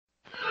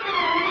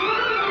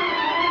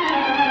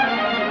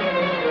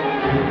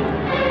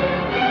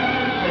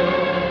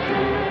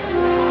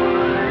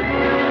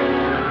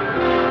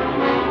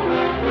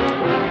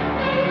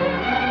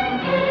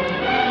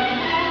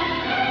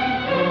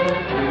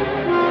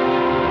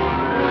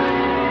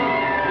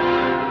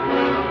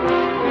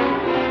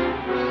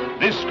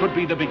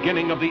be the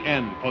beginning of the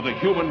end for the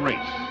human race.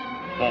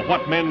 For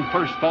what men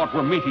first thought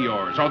were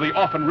meteors or the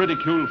often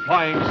ridiculed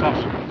flying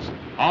saucers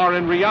are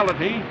in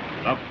reality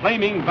the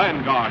flaming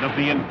vanguard of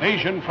the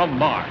invasion from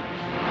Mars.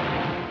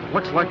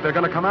 Looks like they're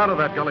going to come out of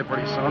that gully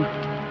pretty soon.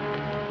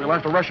 We'll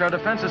have to rush our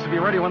defenses to be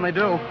ready when they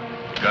do.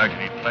 Guard, you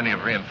need plenty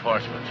of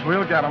reinforcements.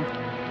 We'll get them.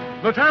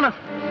 Lieutenant,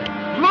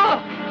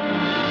 look!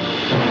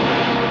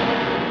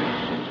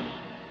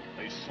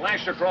 They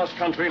slashed across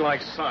country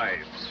like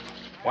scythes,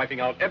 wiping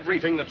out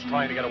everything that's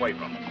trying to get away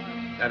from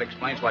them. That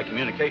explains why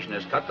communication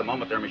is cut the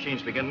moment their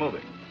machines begin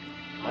moving.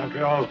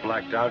 Montreal's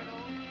blacked out.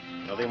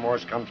 Nothing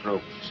more's come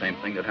through. Same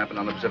thing that happened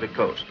on the Pacific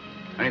coast.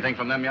 Anything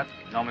from them yet?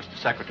 No, Mr.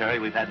 Secretary.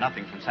 We've had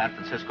nothing from San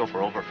Francisco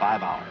for over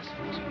 5 hours.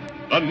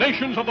 The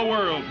nations of the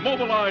world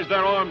mobilize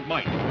their armed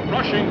might,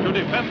 rushing to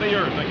defend the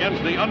Earth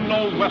against the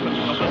unknown weapons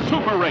of the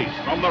super race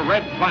from the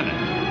Red Planet.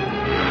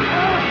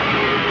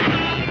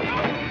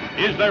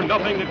 Is there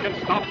nothing that can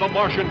stop the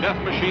Martian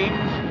death machines?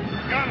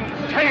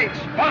 Guns, tanks,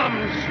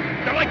 bombs.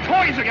 They're like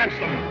toys against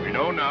them. We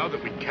know now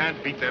that we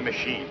can't beat their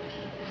machines.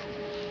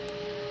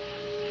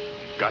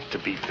 We've got to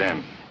beat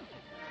them.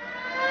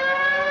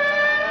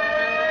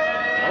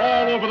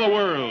 All over the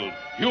world,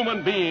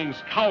 human beings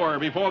cower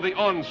before the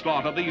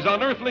onslaught of these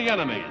unearthly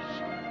enemies,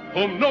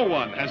 whom no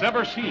one has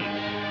ever seen.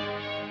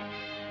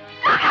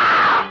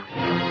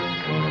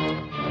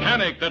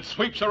 Panic that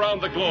sweeps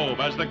around the globe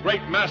as the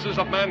great masses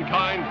of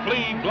mankind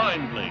flee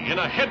blindly in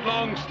a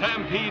headlong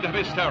stampede of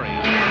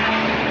hysteria.